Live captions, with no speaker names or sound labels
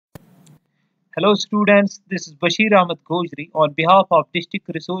Hello students, this is Bashir Ahmad Gojree on behalf of District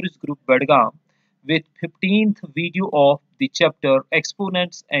Resource Group Badgam with 15th video of the chapter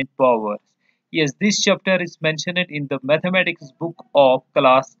Exponents and Powers. Yes, this chapter is mentioned in the mathematics book of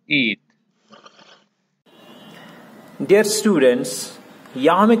class 8. Dear students,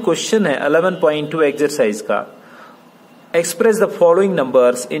 यहाँ में question है 11.2 exercise का। Express the following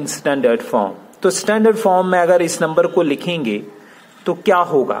numbers in standard form. तो standard form में अगर इस number को लिखेंगे तो क्या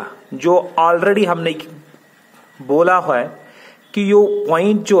होगा, जो ऑलरेडी हमने बोला हुआ है कि यो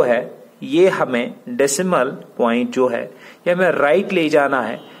पॉइंट जो है ये हमें डेसिमल पॉइंट जो है ये हमें राइट ले जाना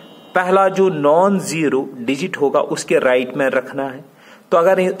है। पहला जो नॉन जीरो डिजिट होगा उसके राइट में रखना है। तो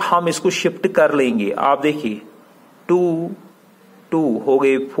अगर हम इसको शिफ्ट कर लेंगे, आप देखिए 2 हो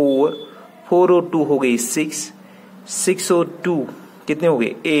गए 4 और 2 हो गए 6 और 2 कितने हो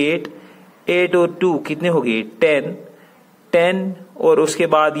गए 8 और 2 कितने हो गए 10 और उसके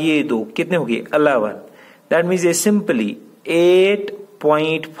बाद ये 2 कितने हो गए 11। दैट मीन्स ये सिंपली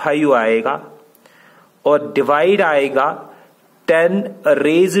 8.5 आएगा और डिवाइड आएगा 10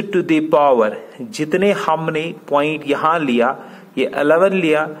 रेज टू द पावर, जितने हमने पॉइंट यहां लिया ये 11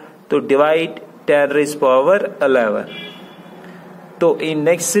 लिया तो डिवाइड 10 रेज पावर 11। तो in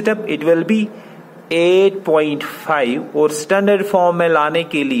next step it will be 8.5 और स्टैंडर्ड फॉर्म में लाने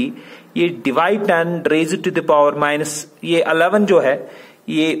के लिए ये divide 10 raise to the power minus ये 11 जो है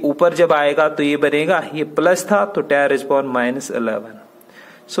ये ऊपर जब आएगा तो ये बनेगा, ये प्लस था तो 10 raise power minus 11।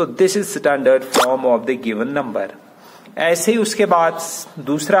 So this is standard form of the given number. ऐसे ही उसके बाद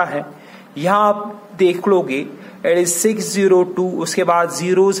दूसरा है, यहां आप देख लोगे इट इज 602, उसके बाद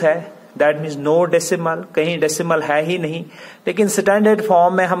जीरोस है, दैट मीन्स नो डेसिमल, कहीं डेसिमल है ही नहीं। लेकिन स्टैंडर्ड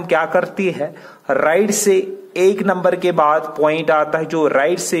फॉर्म में हम क्या करती है, राइट से एक नंबर के बाद पॉइंट आता है, जो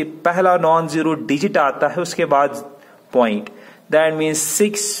राइट से पहला नॉन जीरो डिजिट आता है उसके बाद पॉइंट, दैट मीन्स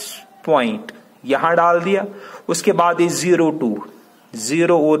 6 पॉइंट यहां डाल दिया। उसके बाद ये 0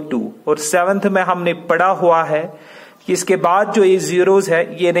 और 2 और 7th में हमने पढ़ा हुआ है कि इसके बाद जो ये जीरोस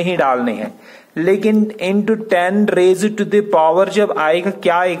है ये नहीं डालने हैं, लेकिन into 10 raise to the power जब आएगा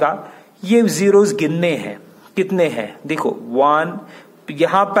क्या आएगा, ये जीरोस गिनने हैं, कितने हैं देखो 1।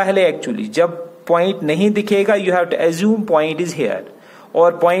 यहां पहले एक्चुअली जब पॉइंट नहीं दिखेगा you have to assume point is here,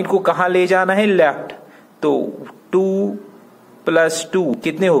 और पॉइंट को कहां ले जाना है, लेफ्ट। तो 2 + 2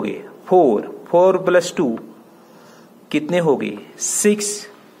 कितने हो गए 4 + 2 कितने हो गए 6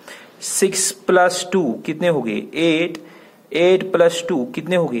 + 2 कितने हो गए 8 + 2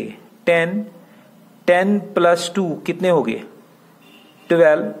 कितने हो गए 10 + 2 कितने हो गए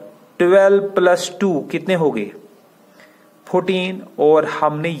 12 + 2 कितने हो गए 14 और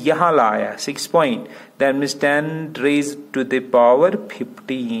हमने यहां लाया 6 point, that means 10 raise to the power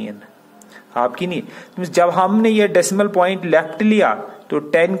 15। आपकी नहीं, जब हमने ये डेसिमल पॉइंट लेफ्ट लिया तो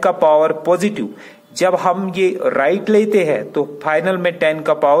 10 का पावर पॉजिटिव, जब हम ये राइट लेते हैं तो फाइनल में 10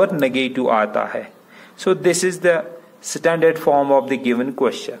 का पावर नेगेटिव आता है। So this is the standard form of the given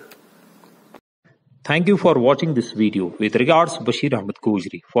question. Thank you for watching this video. With regards, Bashir Ahmad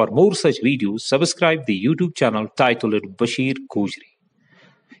Gojree. For more such videos, subscribe the YouTube channel titled Bashir Gojree.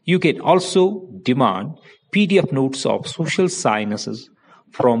 You can also demand PDF notes of social sciences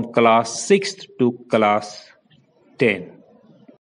from class 6th to class 10.